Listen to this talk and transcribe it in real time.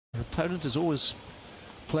Her opponent has always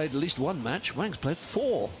played at least one match. Wang's played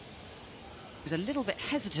 4. It was a little bit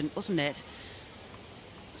hesitant, wasn't it?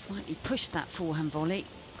 Slightly pushed that forehand volley.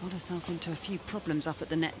 Got herself into a few problems up at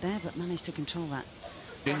the net there, but managed to control that.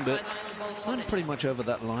 But I'm pretty much over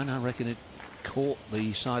that line. I reckon it caught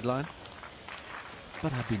the sideline.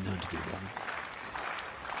 But I've been known to be wrong.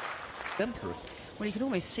 Temporary. Well, you can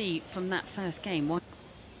always see from that first game one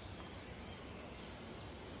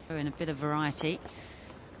in a bit of variety.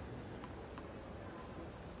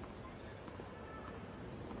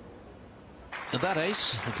 So that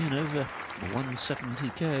ace, again over 170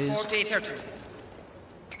 Ks. 40-30.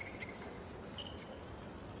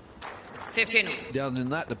 15. Down in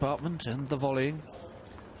that department, and the volleying.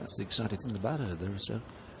 That's the exciting thing about her. There is so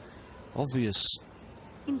obvious.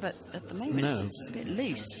 But at the moment, No. it's a bit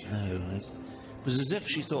loose. No, it was as if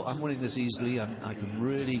she thought, I'm winning this easily. I can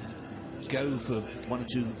really go for 1 or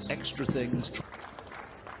 2 extra things.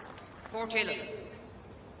 40-11.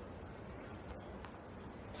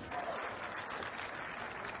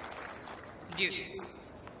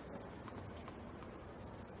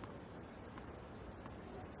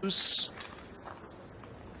 Deuce.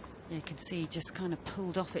 You can see just kind of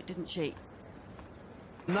pulled off it, didn't she?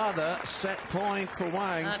 Another set point for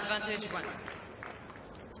Wang. Advantage 1.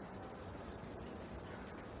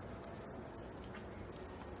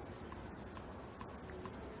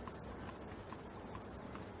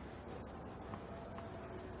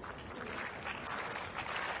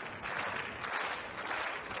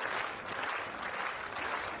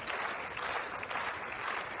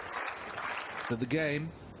 Of the game.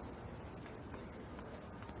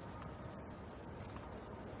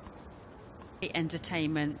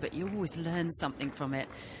 Entertainment, but you always learn something from it.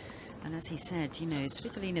 And as he said, you know,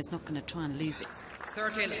 Svitolina's not going to try and lose it.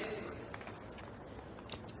 30.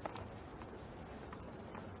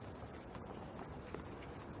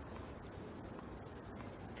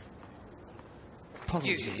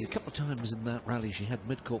 Puzzles me. A couple of times in that rally she had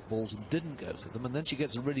mid-court balls and didn't go for them, and then she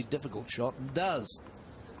gets a really difficult shot and does.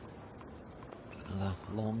 Another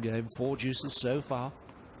long game, 4 deuces so far.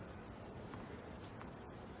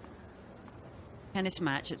 Tennis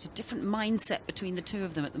match. It's a different mindset between the two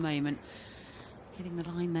of them at the moment. Hitting the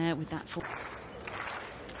line there with that full.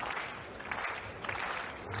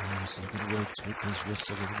 Yes, I'm going to rotate those wrists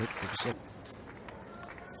a little bit.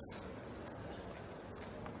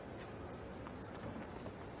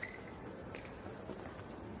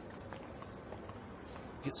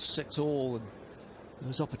 Gets 6 all, and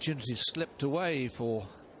those opportunities slipped away for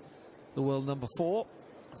the world number 4.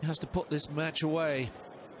 He has to put this match away.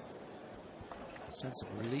 A sense of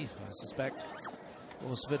relief, I suspect, for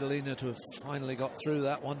Svitolina to have finally got through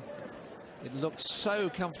that one. It looked so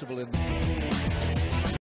comfortable in